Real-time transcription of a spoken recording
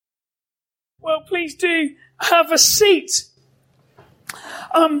Well, please do have a seat.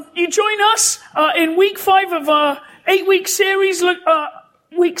 You join us in week 5 of our 8-week series,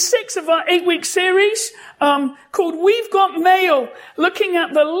 week 6 of our 8-week series called We've Got Mail, looking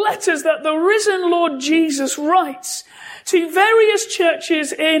at the letters that the risen Lord Jesus writes to various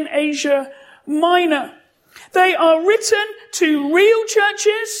churches in Asia Minor. They are written to real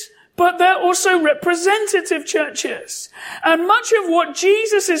churches, but they're also representative churches. And much of what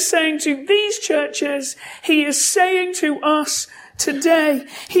Jesus is saying to these churches, he is saying to us today.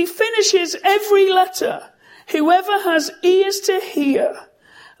 He finishes every letter. Whoever has ears to hear,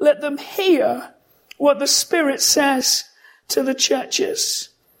 let them hear what the Spirit says to the churches.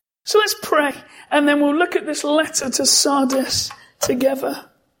 So let's pray, and then we'll look at this letter to Sardis together.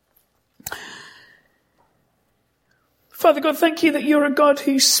 Father God, thank you that you're a God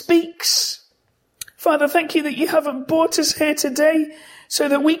who speaks. Father, thank you that you haven't brought us here today so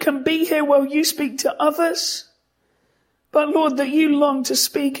that we can be here while you speak to others. But Lord, that you long to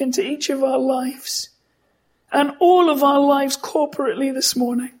speak into each of our lives and all of our lives corporately this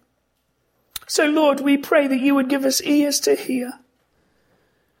morning. So Lord, we pray that you would give us ears to hear,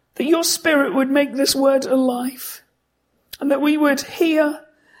 that your Spirit would make this word alive, and that we would hear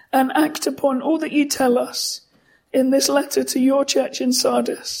and act upon all that you tell us in this letter to your church in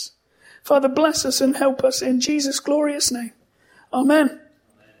Sardis. Father, bless us and help us in Jesus' glorious name. Amen.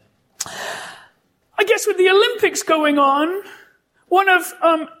 I guess with the Olympics going on, one of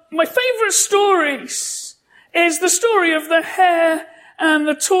my favorite stories is the story of the hare and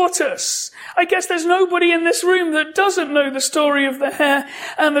the tortoise. I guess there's nobody in this room that doesn't know the story of the hare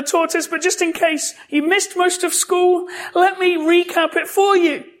and the tortoise, but just in case you missed most of school, let me recap it for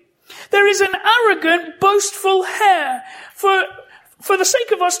you. There is an arrogant, boastful hare. For the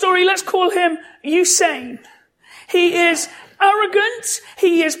sake of our story, let's call him Usain. He is arrogant,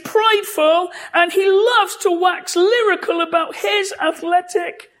 he is prideful, and he loves to wax lyrical about his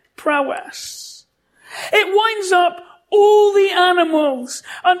athletic prowess. It winds up all the animals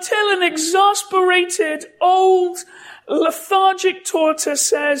until an exasperated, old, lethargic tortoise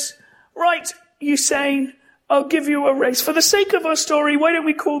says, "Right, Usain, I'll give you a race." For the sake of our story, why don't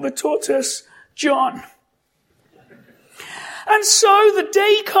we call the tortoise John? And so the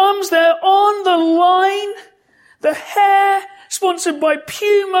day comes, they're on the line. The hare, sponsored by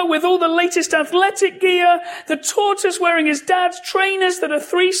Puma with all the latest athletic gear. The tortoise wearing his dad's trainers that are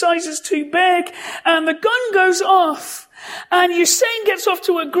 3 sizes too big. And the gun goes off. And Usain gets off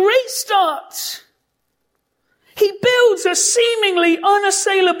to a great start. He builds a seemingly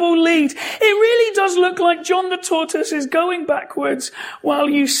unassailable lead. It really does look like John the tortoise is going backwards while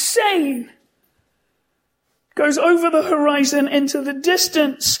Usain goes over the horizon into the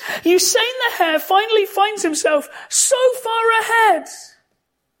distance. Usain the hare finally finds himself so far ahead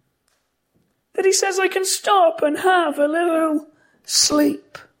that he says, "I can stop and have a little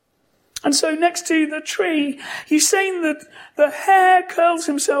sleep." And so next to the tree, Usain the hare curls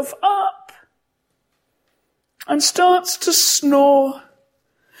himself up and starts to snore.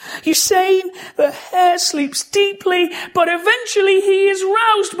 Usain the hare sleeps deeply, but eventually he is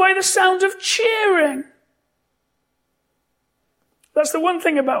roused by the sound of cheering. That's the one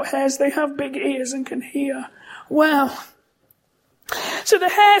thing about hares, they have big ears and can hear well. So the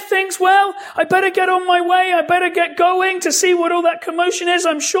hare thinks, well, I better get on my way, I better get going to see what all that commotion is.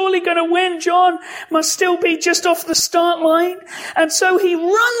 I'm surely going to win. John must still be just off the start line. And so he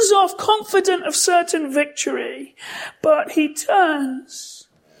runs off confident of certain victory. But he turns.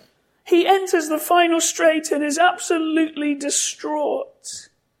 He enters the final straight and is absolutely distraught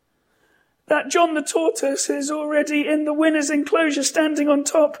that John the tortoise is already in the winner's enclosure, standing on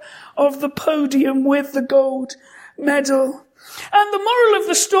top of the podium with the gold medal. And the moral of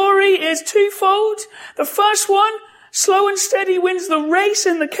the story is twofold. The first one, slow and steady wins the race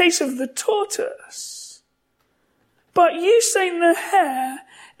in the case of the tortoise. But Usain the hare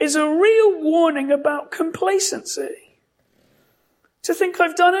is a real warning about complacency. To think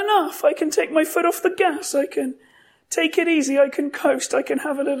I've done enough, I can take my foot off the gas, I can take it easy, I can coast, I can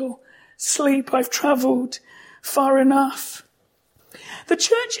have a little sleep, I've travelled far enough. The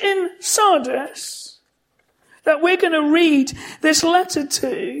church in Sardis that we're going to read this letter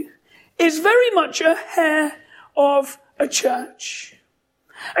to is very much a hare of a church.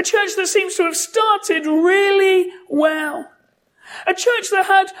 A church that seems to have started really well. A church that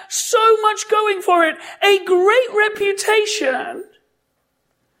had so much going for it, a great reputation.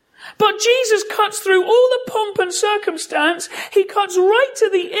 But Jesus cuts through all the pomp and circumstance. He cuts right to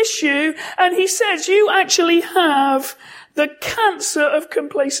the issue, and he says, you actually have the cancer of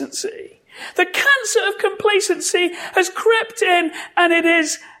complacency. The cancer of complacency has crept in, and it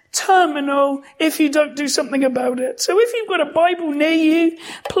is terminal if you don't do something about it. So if you've got a Bible near you,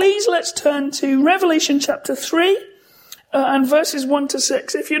 please let's turn to Revelation chapter 3 and verses 1 to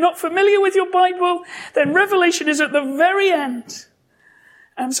 6. If you're not familiar with your Bible, then Revelation is at the very end.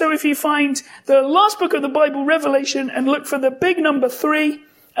 And so if you find the last book of the Bible, Revelation, and look for the big number 3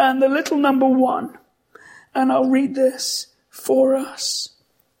 and the little number 1, and I'll read this for us.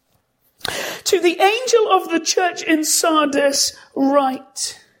 To the angel of the church in Sardis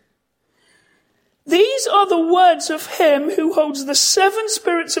write, these are the words of him who holds the 7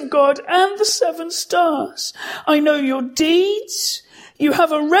 spirits of God and the 7 stars. I know your deeds. You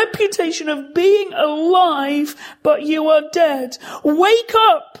have a reputation of being alive, but you are dead. Wake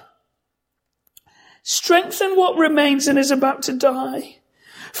up! Strengthen what remains and is about to die.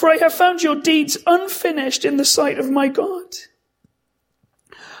 For I have found your deeds unfinished in the sight of my God.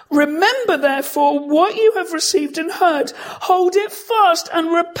 Remember, therefore, what you have received and heard. Hold it fast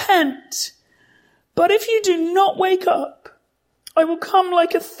and repent. But if you do not wake up, I will come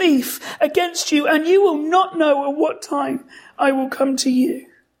like a thief against you, and you will not know at what time I will come to you.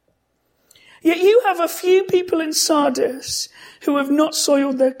 Yet you have a few people in Sardis who have not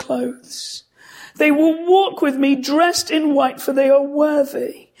soiled their clothes. They will walk with me dressed in white, for they are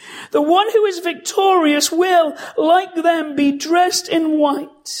worthy. The one who is victorious will, like them, be dressed in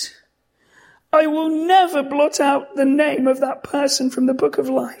white. I will never blot out the name of that person from the book of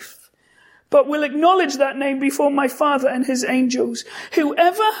life, but will acknowledge that name before my Father and his angels.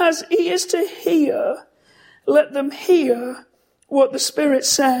 Whoever has ears to hear, let them hear what the Spirit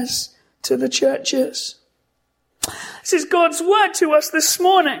says to the churches. This is God's word to us this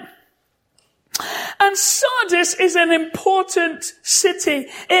morning. And Sardis is an important city.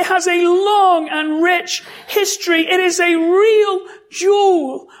 It has a long and rich history. It is a real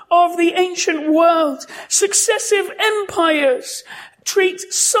jewel of the ancient world. Successive empires treat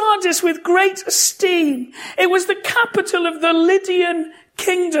Sardis with great esteem. It was the capital of the Lydian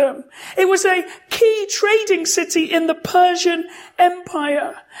kingdom. It was a key trading city in the Persian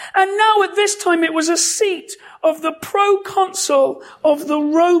Empire. And now at this time it was a seat of the proconsul of the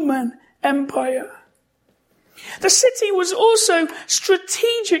Roman Empire. The city was also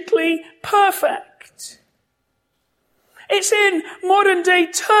strategically perfect. It's in modern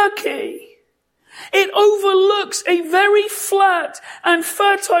day Turkey. It overlooks a very flat and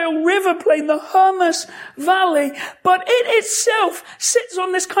fertile river plain, the Hermus Valley, but it itself sits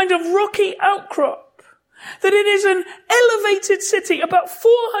on this kind of rocky outcrop. That it is an elevated city about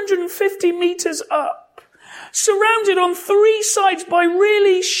 450 meters up, surrounded on 3 sides by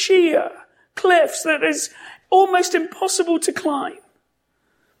really sheer cliffs that is almost impossible to climb.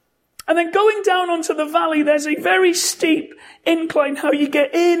 And then going down onto the valley, there's a very steep incline how you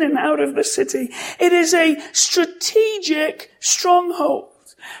get in and out of the city. It is a strategic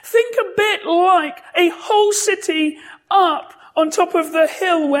stronghold. Think a bit like a whole city up on top of the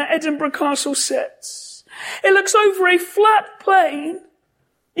hill where Edinburgh Castle sits. It looks over a flat plain.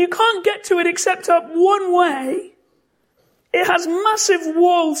 You can't get to it except up one way. It has massive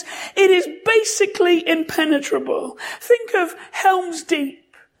walls. It is basically impenetrable. Think of Helm's Deep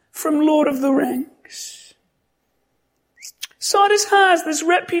from Lord of the Rings. Sardis has this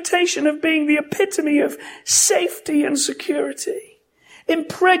reputation of being the epitome of safety and security.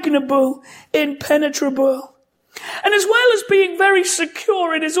 Impregnable, impenetrable. And as well as being very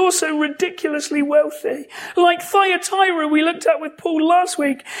secure, it is also ridiculously wealthy. Like Thyatira we looked at with Paul last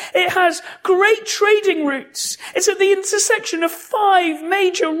week, it has great trading routes. It's at the intersection of 5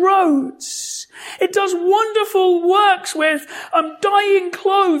 major roads. It does wonderful works with dyeing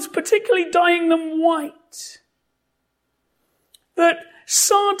clothes, particularly dyeing them white. That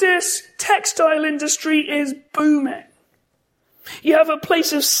Sardis textile industry is booming. You have a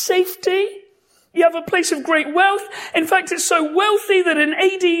place of safety. You have a place of great wealth. In fact, it's so wealthy that in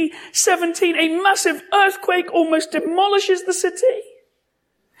AD 17, a massive earthquake almost demolishes the city.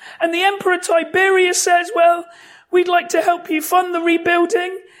 And the Emperor Tiberius says, well, we'd like to help you fund the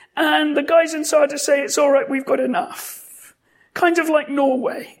rebuilding. And the guys in Sardis say, it's all right, we've got enough. Kind of like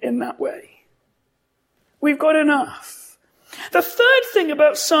Norway in that way. We've got enough. The third thing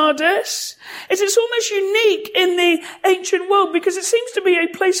about Sardis is it's almost unique in the ancient world because it seems to be a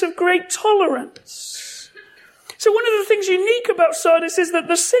place of great tolerance. So one of the things unique about Sardis is that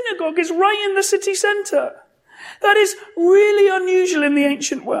the synagogue is right in the city centre. That is really unusual in the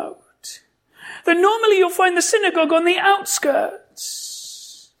ancient world. That normally you'll find the synagogue on the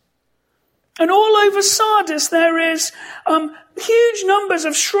outskirts. And all over Sardis there is huge numbers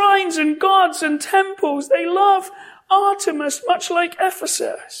of shrines and gods and temples. They love Artemis, much like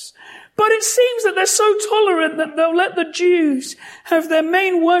Ephesus. But it seems that they're so tolerant that they'll let the Jews have their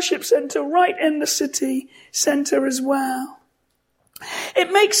main worship center right in the city center as well.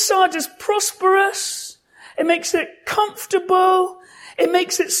 It makes Sardis prosperous. It makes it comfortable. It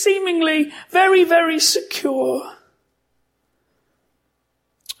makes it seemingly very, very secure.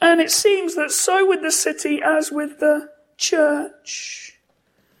 And it seems that so with the city as with the church.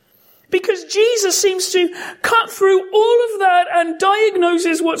 Because Jesus seems to cut through all of that and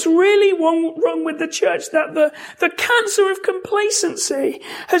diagnoses what's really wrong with the church, that the cancer of complacency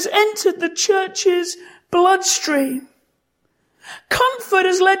has entered the church's bloodstream. Comfort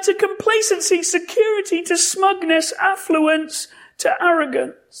has led to complacency, security to smugness, affluence to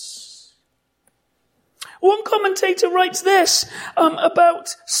arrogance. One commentator writes this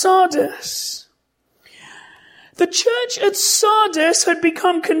about Sardis. The church at Sardis had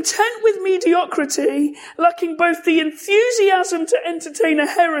become content with mediocrity, lacking both the enthusiasm to entertain a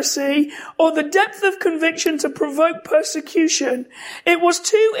heresy or the depth of conviction to provoke persecution. It was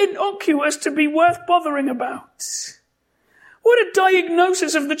too innocuous to be worth bothering about. What a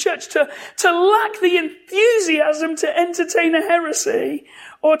diagnosis of the church to lack the enthusiasm to entertain a heresy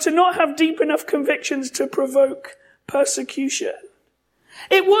or to not have deep enough convictions to provoke persecution.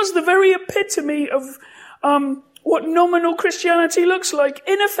 It was the very epitome of what nominal Christianity looks like.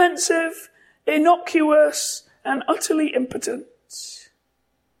 Inoffensive, innocuous, and utterly impotent.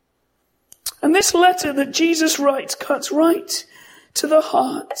 And this letter that Jesus writes cuts right to the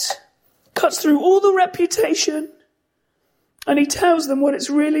heart, cuts through all the reputation, and he tells them what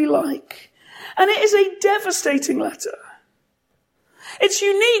it's really like. And it is a devastating letter. It's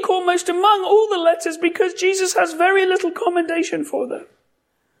unique almost among all the letters because Jesus has very little commendation for them.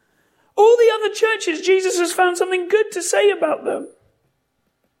 All the other churches, Jesus has found something good to say about them.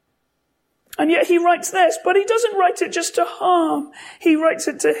 And yet he writes this, but he doesn't write it just to harm. He writes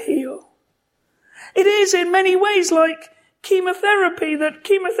it to heal. It is in many ways like chemotherapy, that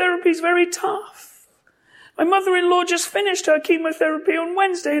chemotherapy is very tough. My mother-in-law just finished her chemotherapy on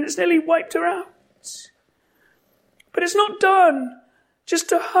Wednesday and it's nearly wiped her out. But it's not done just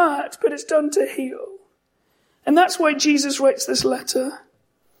to hurt, but it's done to heal. And that's why Jesus writes this letter.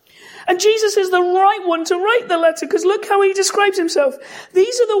 And Jesus is the right one to write the letter, because look how he describes himself.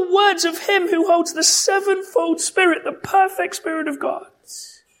 These are the words of him who holds the sevenfold Spirit, the perfect Spirit of God.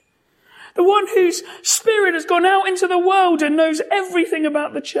 The one whose Spirit has gone out into the world and knows everything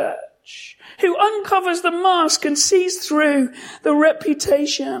about the church. Who uncovers the mask and sees through the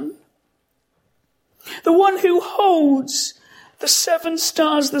reputation. The one who holds the 7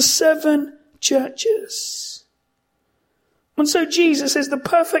 stars, the 7 churches. And so Jesus is the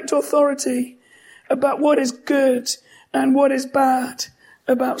perfect authority about what is good and what is bad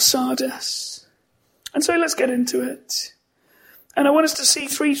about Sardis. And so let's get into it. And I want us to see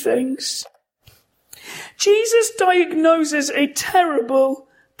 3 things. Jesus diagnoses a terrible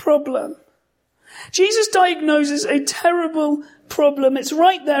problem. Jesus diagnoses a terrible problem. It's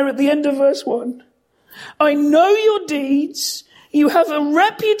right there at the end of verse 1. I know your deeds. You have a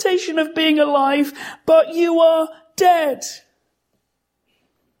reputation of being alive, but you are dead.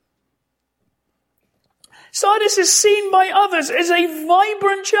 Sardis is seen by others as a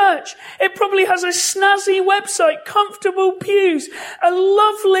vibrant church. It probably has a snazzy website, comfortable pews, a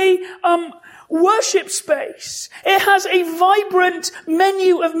lovely worship space. It has a vibrant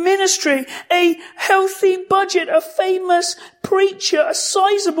menu of ministry, a healthy budget, a famous preacher, a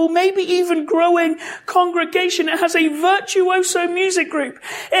sizable, maybe even growing congregation. It has a virtuoso music group.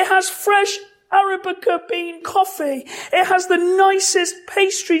 It has fresh Arabica bean coffee. It has the nicest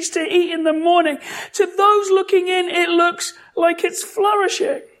pastries to eat in the morning. To those looking in, it looks like it's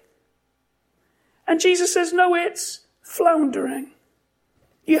flourishing. And Jesus says, no, it's floundering.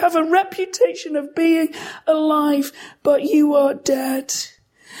 You have a reputation of being alive, but you are dead.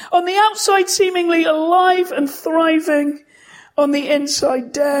 On the outside, seemingly alive and thriving. On the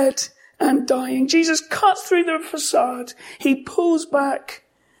inside, dead and dying. Jesus cuts through the facade. He pulls back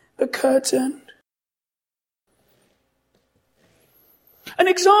the curtain. An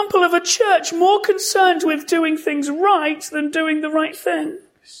example of a church more concerned with doing things right than doing the right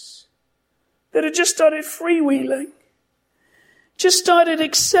things. That had just started freewheeling. Just started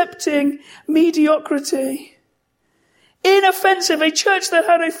accepting mediocrity. Inoffensive, a church that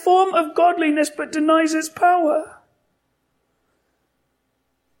had a form of godliness but denies its power.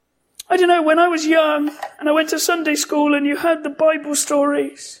 I don't know, when I was young and I went to Sunday school and you heard the Bible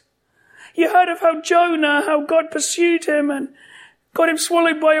stories. You heard of how Jonah, how God pursued him and got him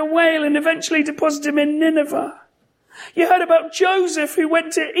swallowed by a whale and eventually deposited him in Nineveh. You heard about Joseph who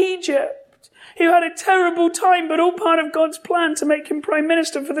went to Egypt who had a terrible time, but all part of God's plan to make him prime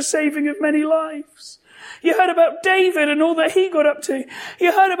minister for the saving of many lives. You heard about David and all that he got up to.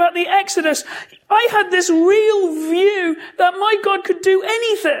 You heard about the Exodus. I had this real view that my God could do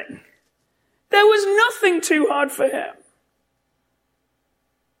anything. There was nothing too hard for him.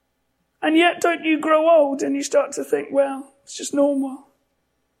 And yet, don't you grow old and you start to think, well, it's just normal.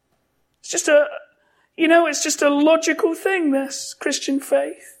 It's just it's just a logical thing, this Christian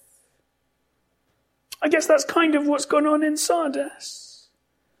faith. I guess that's kind of what's gone on in Sardis.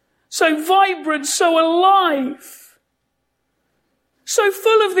 So vibrant, so alive. So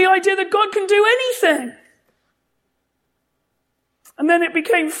full of the idea that God can do anything. And then it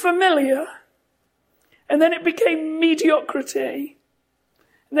became familiar. And then it became mediocrity.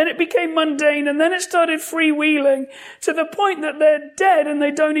 And then it became mundane. And then it started freewheeling to the point that they're dead and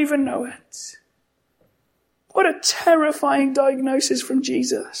they don't even know it. What a terrifying diagnosis from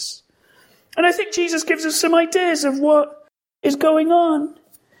Jesus. And I think Jesus gives us some ideas of what is going on.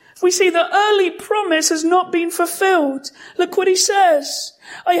 We see the early promise has not been fulfilled. Look what he says.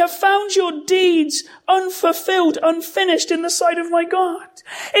 I have found your deeds unfulfilled, unfinished in the sight of my God.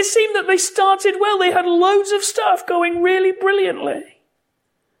 It seemed that they started well. They had loads of stuff going really brilliantly.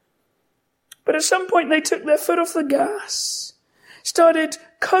 But at some point they took their foot off the gas, started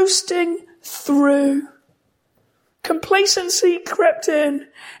coasting through. Complacency crept in,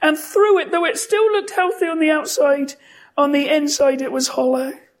 and through it, though it still looked healthy on the outside, on the inside it was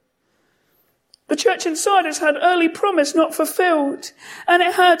hollow. The church in Sardis had early promise not fulfilled, and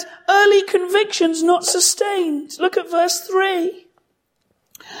it had early convictions not sustained. Look at verse 3.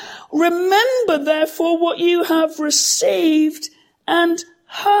 Remember, therefore, what you have received and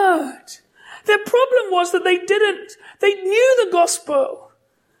heard. Their problem was that they knew the gospel.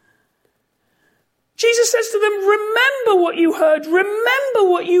 Jesus says to them, remember what you heard, remember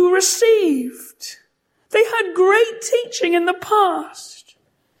what you received. They had great teaching in the past.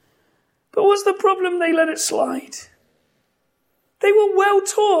 But what's the problem? They let it slide. They were well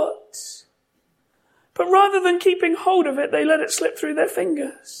taught. But rather than keeping hold of it, they let it slip through their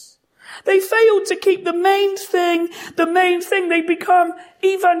fingers. They failed to keep the main thing. They become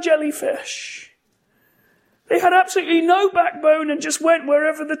evangelifish. They had absolutely no backbone and just went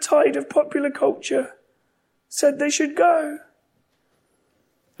wherever the tide of popular culture said they should go.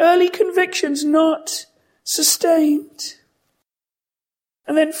 Early convictions not sustained.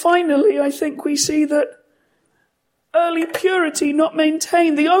 And then finally, I think we see that early purity not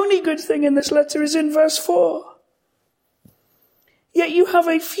maintained. The only good thing in this letter is in verse 4. Yet you have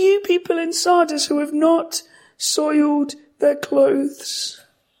a few people in Sardis who have not soiled their clothes.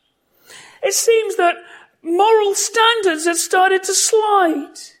 It seems that moral standards had started to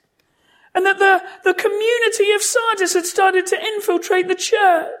slide, and that the community of Sardis had started to infiltrate the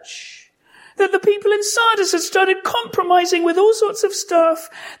church, that the people in Sardis had started compromising with all sorts of stuff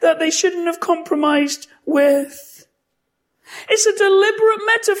that they shouldn't have compromised with. It's a deliberate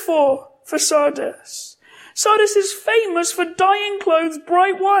metaphor for Sardis. Sardis is famous for dyeing clothes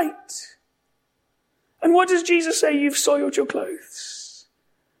bright white. And what does Jesus say? You've soiled your clothes.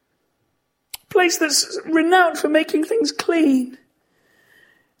 Place that's renowned for making things clean.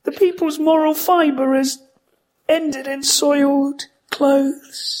 The people's moral fibre has ended in soiled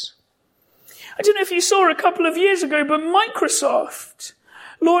clothes. I don't know if you saw a couple of years ago, but Microsoft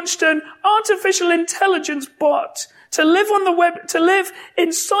launched an artificial intelligence bot to live on the web, to live in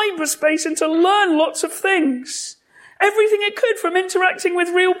cyberspace and to learn lots of things. Everything it could from interacting with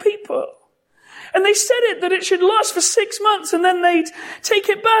real people. And they said that it should last for 6 months, and then they'd take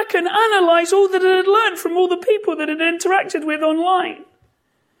it back and analyze all that it had learned from all the people that it had interacted with online.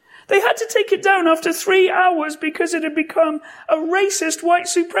 They had to take it down after 3 hours because it had become a racist white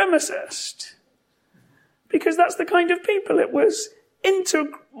supremacist. Because that's the kind of people it was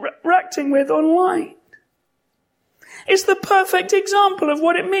interacting with online. It's the perfect example of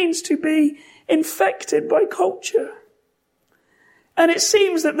what it means to be infected by culture. And it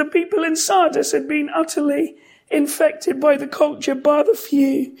seems that the people in Sardis had been utterly infected by the culture, bar the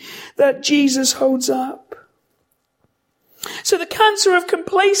few that Jesus holds up. So the cancer of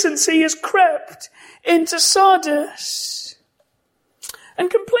complacency has crept into Sardis. And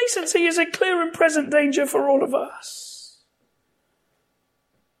complacency is a clear and present danger for all of us.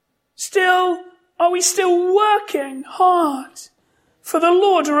 Are we still working hard for the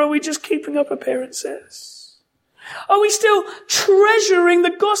Lord, or are we just keeping up appearances? Are we still treasuring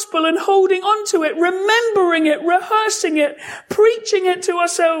the gospel and holding on to it, remembering it, rehearsing it, preaching it to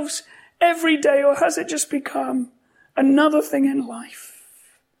ourselves every day, or has it just become another thing in life?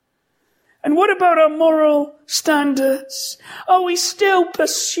 And what about our moral standards? Are we still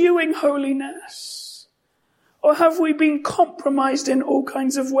pursuing holiness? Or have we been compromised in all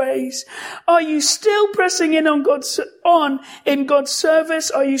kinds of ways? Are you still pressing in on God's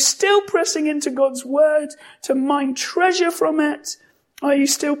service? Are you still pressing into God's word to mine treasure from it? Are you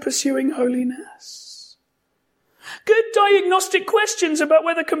still pursuing holiness? Good diagnostic questions about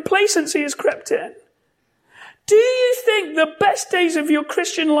whether complacency has crept in. Do you think the best days of your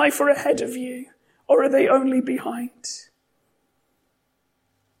Christian life are ahead of you, or are they only behind?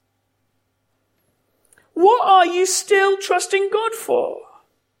 What are you still trusting God for?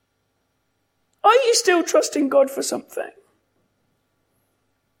 Are you still trusting God for something?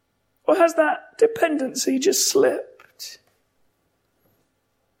 Or has that dependency just slipped?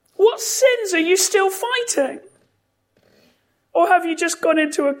 What sins are you still fighting? Or have you just gone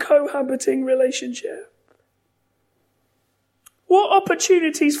into a cohabiting relationship? What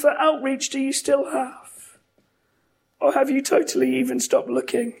opportunities for outreach do you still have? Or have you totally even stopped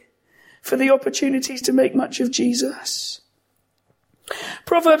looking for the opportunities to make much of Jesus?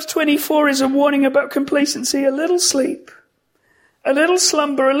 Proverbs 24 is a warning about complacency. A little sleep, a little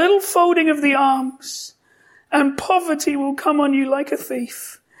slumber, a little folding of the arms, and poverty will come on you like a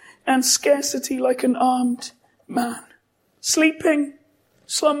thief, and scarcity like an armed man. Sleeping,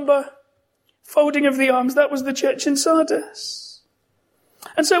 slumber, folding of the arms. That was the church in Sardis.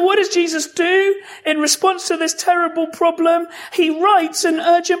 And so what does Jesus do in response to this terrible problem? He writes an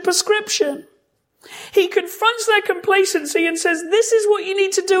urgent prescription. He confronts their complacency and says, this is what you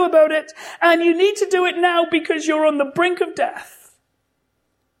need to do about it, and you need to do it now because you're on the brink of death.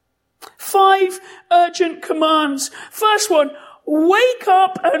 5 urgent commands. First one, wake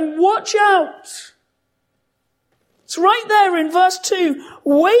up and watch out. It's right there in verse 2.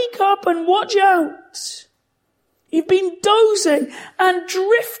 Wake up and watch out. You've been dozing and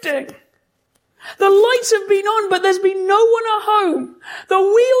drifting. The lights have been on, but there's been no one at home. The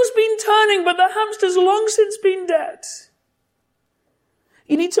wheel's been turning, but the hamster's long since been dead.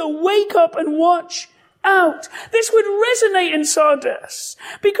 You need to wake up and watch out. This would resonate in Sardis,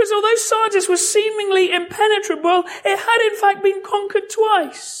 because although Sardis was seemingly impenetrable, it had in fact been conquered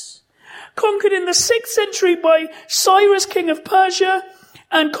twice. Conquered in the 6th century by Cyrus, king of Persia,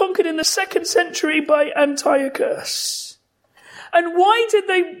 and conquered in the 2nd century by Antiochus. And why did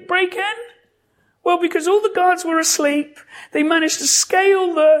they break in? Well, because all the guards were asleep. They managed to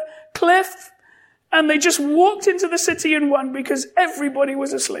scale the cliff, and they just walked into the city and won because everybody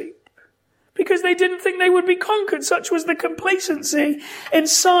was asleep. Because they didn't think they would be conquered. Such was the complacency in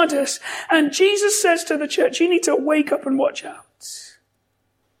Sardis. And Jesus says to the church, you need to wake up and watch out.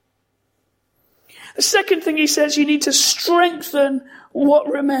 The second thing he says, you need to strengthen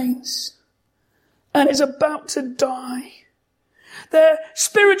what remains and is about to die. Their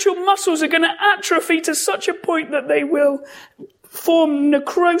spiritual muscles are going to atrophy to such a point that they will form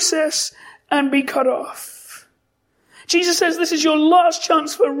necrosis and be cut off. Jesus says this is your last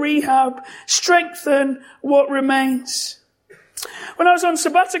chance for rehab. Strengthen what remains. When I was on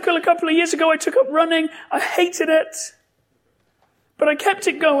sabbatical a couple of years ago, I took up running. I hated it, but I kept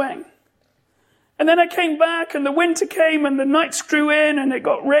it going. And then I came back and the winter came and the nights grew in and it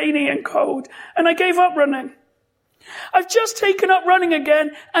got rainy and cold and I gave up running. I've just taken up running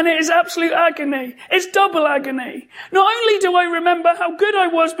again and it is absolute agony. It's double agony. Not only do I remember how good I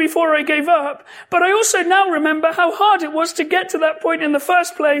was before I gave up, but I also now remember how hard it was to get to that point in the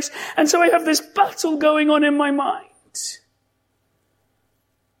first place. And so I have this battle going on in my mind.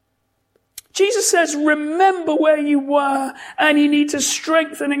 Jesus says, remember where you were, and you need to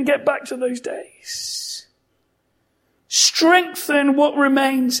strengthen and get back to those days. Strengthen what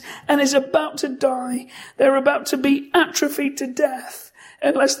remains and is about to die. They're about to be atrophied to death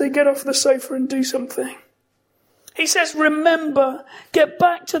unless they get off the sofa and do something. He says, remember, get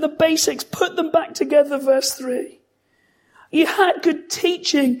back to the basics, put them back together, verse 3. You had good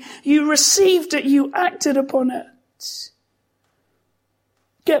teaching, you received it, you acted upon it.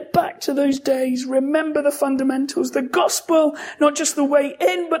 Get back to those days. Remember the fundamentals. The gospel, not just the way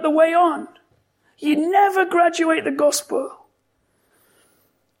in, but the way on. You never graduate the gospel.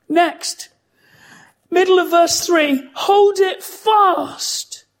 Next, middle of verse 3, hold it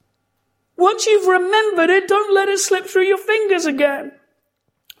fast. Once you've remembered it, don't let it slip through your fingers again.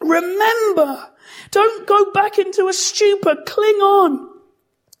 Remember. Don't go back into a stupor. Cling on.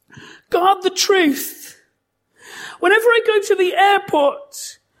 Guard the truth. Whenever I go to the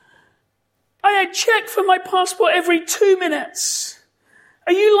airport, I check for my passport every 2 minutes.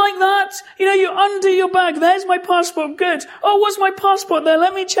 Are you like that? You know, you're under your bag. There's my passport. Good. Oh, what's my passport there?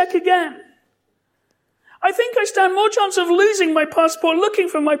 Let me check again. I think I stand more chance of losing my passport looking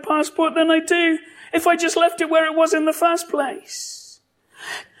for my passport than I do if I just left it where it was in the first place.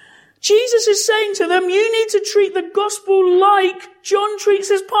 Jesus is saying to them, you need to treat the gospel like John treats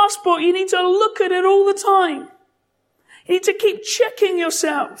his passport. You need to look at it all the time. You need to keep checking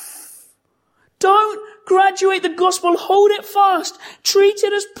yourself. Don't graduate the gospel. Hold it fast. Treat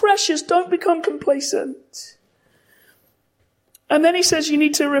it as precious. Don't become complacent. And then he says you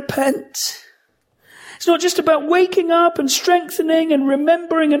need to repent. It's not just about waking up and strengthening and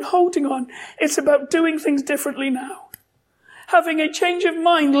remembering and holding on. It's about doing things differently now. Having a change of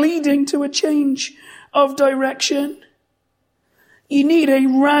mind leading to a change of direction. You need a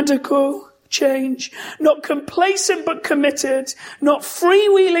radical change. Not complacent but committed. Not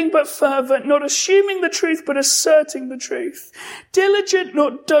freewheeling but fervent. Not assuming the truth but asserting the truth. Diligent,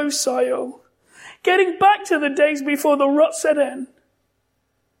 not docile. Getting back to the days before the rot set in.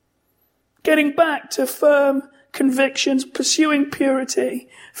 Getting back to firm convictions, pursuing purity,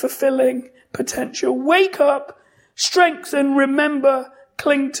 fulfilling potential. Wake up, strengthen, remember,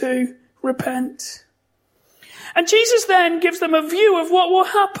 cling to, repent. And Jesus then gives them a view of what will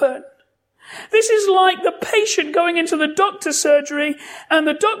happen. This is like the patient going into the doctor's surgery and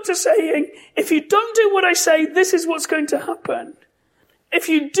the doctor saying, if you don't do what I say, this is what's going to happen. If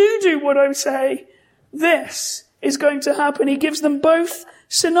you do what I say, this is going to happen. He gives them both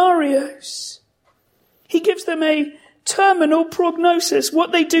scenarios. He gives them a terminal prognosis.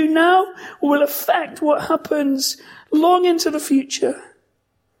 What they do now will affect what happens long into the future.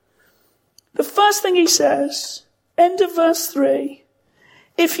 The first thing he says, end of verse 3,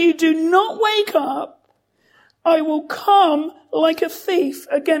 if you do not wake up, I will come like a thief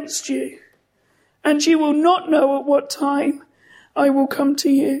against you, and you will not know at what time I will come to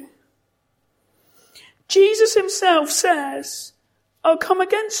you. Jesus himself says, I'll come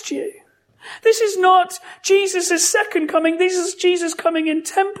against you. This is not Jesus' second coming. This is Jesus coming in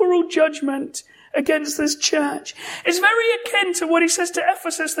temporal judgment against this church. It's very akin to what he says to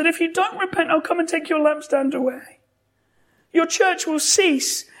Ephesus, that if you don't repent, I'll come and take your lampstand away. Your church will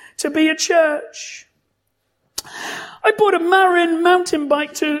cease to be a church. I bought a Marin mountain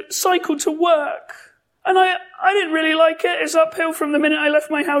bike to cycle to work. And I didn't really like it. It's uphill from the minute I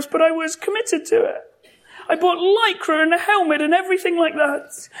left my house, but I was committed to it. I bought Lycra and a helmet and everything like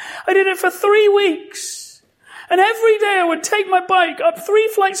that. I did it for 3 weeks. And every day I would take my bike up 3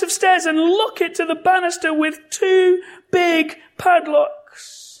 flights of stairs and lock it to the banister with 2 big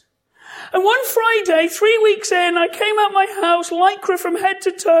padlocks. And one Friday, 3 weeks in, I came out my house, Lycra from head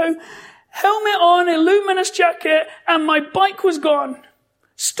to toe, helmet on, a luminous jacket, and my bike was gone.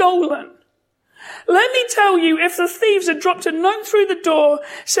 Stolen. Let me tell you, if the thieves had dropped a note through the door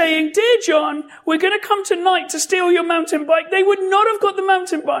saying, Dear John, we're going to come tonight to steal your mountain bike, they would not have got the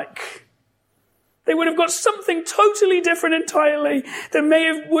mountain bike. They would have got something totally different entirely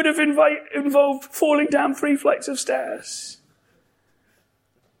that would have involved falling down 3 flights of stairs.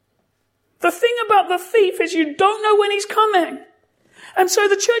 The thing about the thief is you don't know when he's coming. And so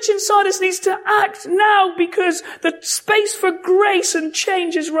the church in Sardis needs to act now because the space for grace and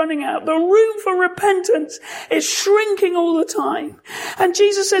change is running out. The room for repentance is shrinking all the time. And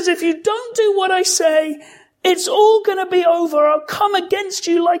Jesus says, if you don't do what I say, it's all going to be over. I'll come against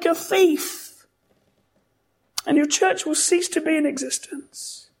you like a thief. And your church will cease to be in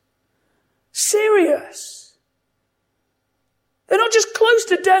existence. Serious. They're not just close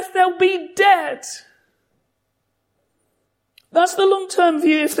to death, they'll be dead. That's the long-term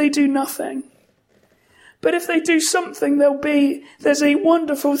view if they do nothing. But if they do something, there's a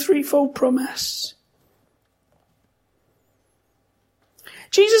wonderful threefold promise.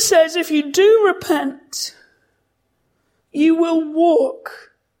 Jesus says, if you do repent, you will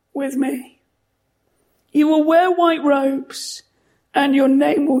walk with me. You will wear white robes, and your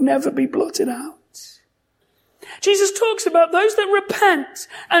name will never be blotted out. Jesus talks about those that repent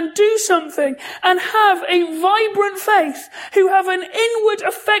and do something and have a vibrant faith, who have an inward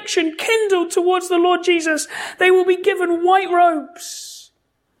affection kindled towards the Lord Jesus. They will be given white robes.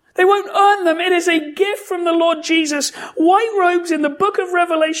 They won't earn them. It is a gift from the Lord Jesus. White robes in the book of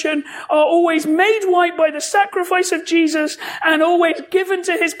Revelation are always made white by the sacrifice of Jesus and always given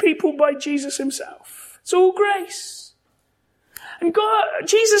to his people by Jesus himself. It's all grace. And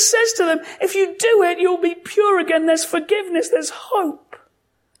Jesus says to them, if you do it, you'll be pure again. There's forgiveness. There's hope.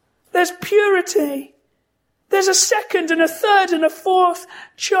 There's purity. There's a second and a third and a fourth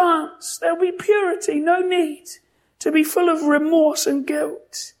chance. There'll be purity. No need to be full of remorse and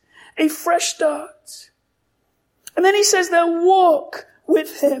guilt. A fresh start. And then he says they'll walk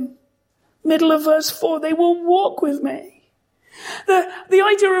with him. Middle of verse 4, they will walk with me. The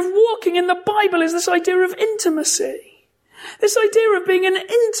idea of walking in the Bible is this idea of intimacy. This idea of being an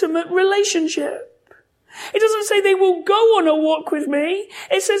intimate relationship. It doesn't say they will go on a walk with me.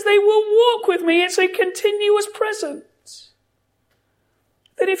 It says they will walk with me. It's a continuous presence.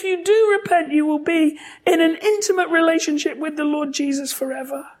 That if you do repent, you will be in an intimate relationship with the Lord Jesus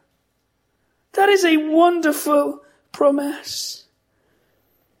forever. That is a wonderful promise.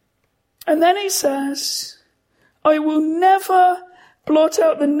 And then he says, I will never blot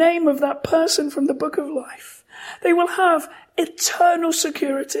out the name of that person from the book of life. They will have eternal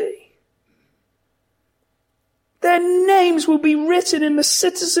security. Their names will be written in the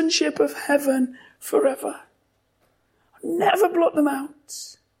citizenship of heaven forever. Never blot them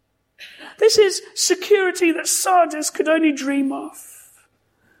out. This is security that Sardis could only dream of.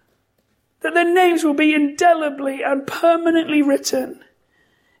 That their names will be indelibly and permanently written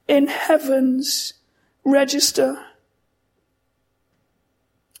in heaven's register.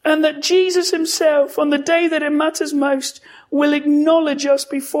 And that Jesus himself, on the day that it matters most, will acknowledge us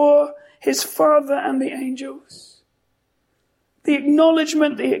before his Father and the angels. The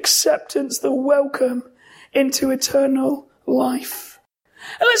acknowledgement, the acceptance, the welcome into eternal life.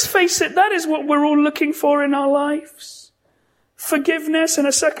 And let's face it, that is what we're all looking for in our lives. Forgiveness and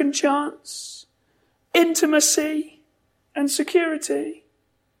a second chance. Intimacy and security.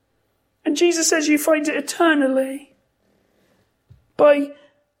 And Jesus says you find it eternally by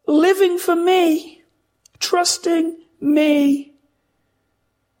living for me, trusting me,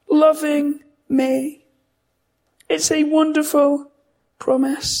 loving me. It's a wonderful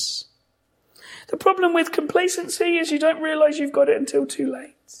promise. The problem with complacency is you don't realize you've got it until too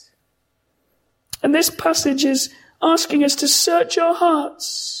late. And this passage is asking us to search our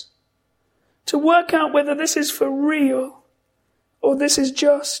hearts, to work out whether this is for real or this is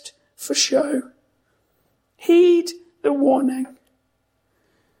just for show. Heed the warning.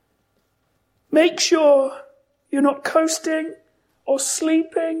 Make sure you're not coasting or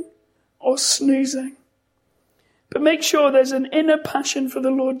sleeping or snoozing. But make sure there's an inner passion for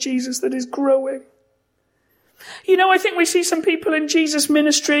the Lord Jesus that is growing. You know, I think we see some people in Jesus'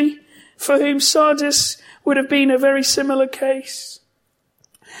 ministry for whom Sardis would have been a very similar case.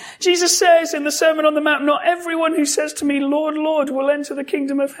 Jesus says in the Sermon on the Mount, not everyone who says to me, Lord, Lord, will enter the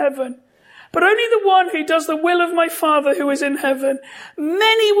kingdom of heaven, but only the one who does the will of my Father who is in heaven.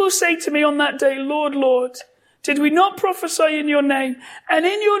 Many will say to me on that day, Lord, Lord, did we not prophesy in your name, and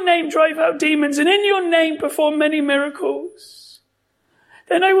in your name drive out demons, and in your name perform many miracles?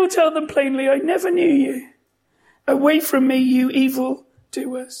 Then I will tell them plainly, I never knew you. Away from me, you evil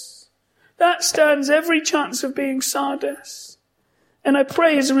doers. That stands every chance of being Sardis. And I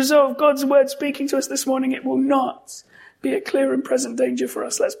pray as a result of God's word speaking to us this morning, it will not be a clear and present danger for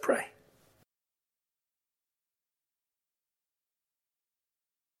us. Let's pray.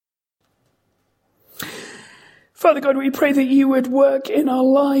 Father God, we pray that you would work in our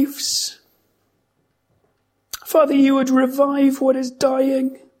lives. Father, you would revive what is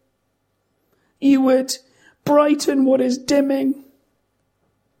dying. You would brighten what is dimming.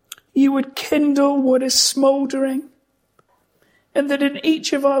 You would kindle what is smouldering. And that in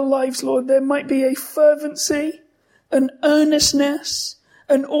each of our lives, Lord, there might be a fervency, an earnestness,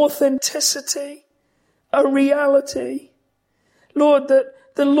 an authenticity, a reality. Lord, that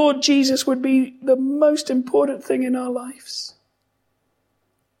the Lord Jesus would be the most important thing in our lives.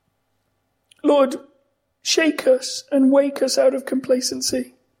 Lord, shake us and wake us out of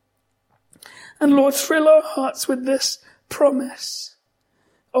complacency. And Lord, thrill our hearts with this promise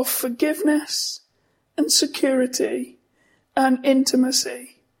of forgiveness and security and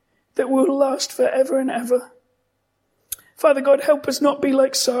intimacy that will last forever and ever. Father God, help us not be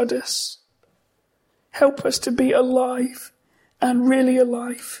like Sardis. Help us to be alive and really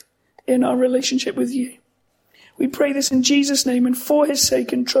alive in our relationship with you. We pray this in Jesus' name and for his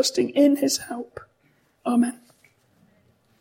sake and trusting in his help. Amen.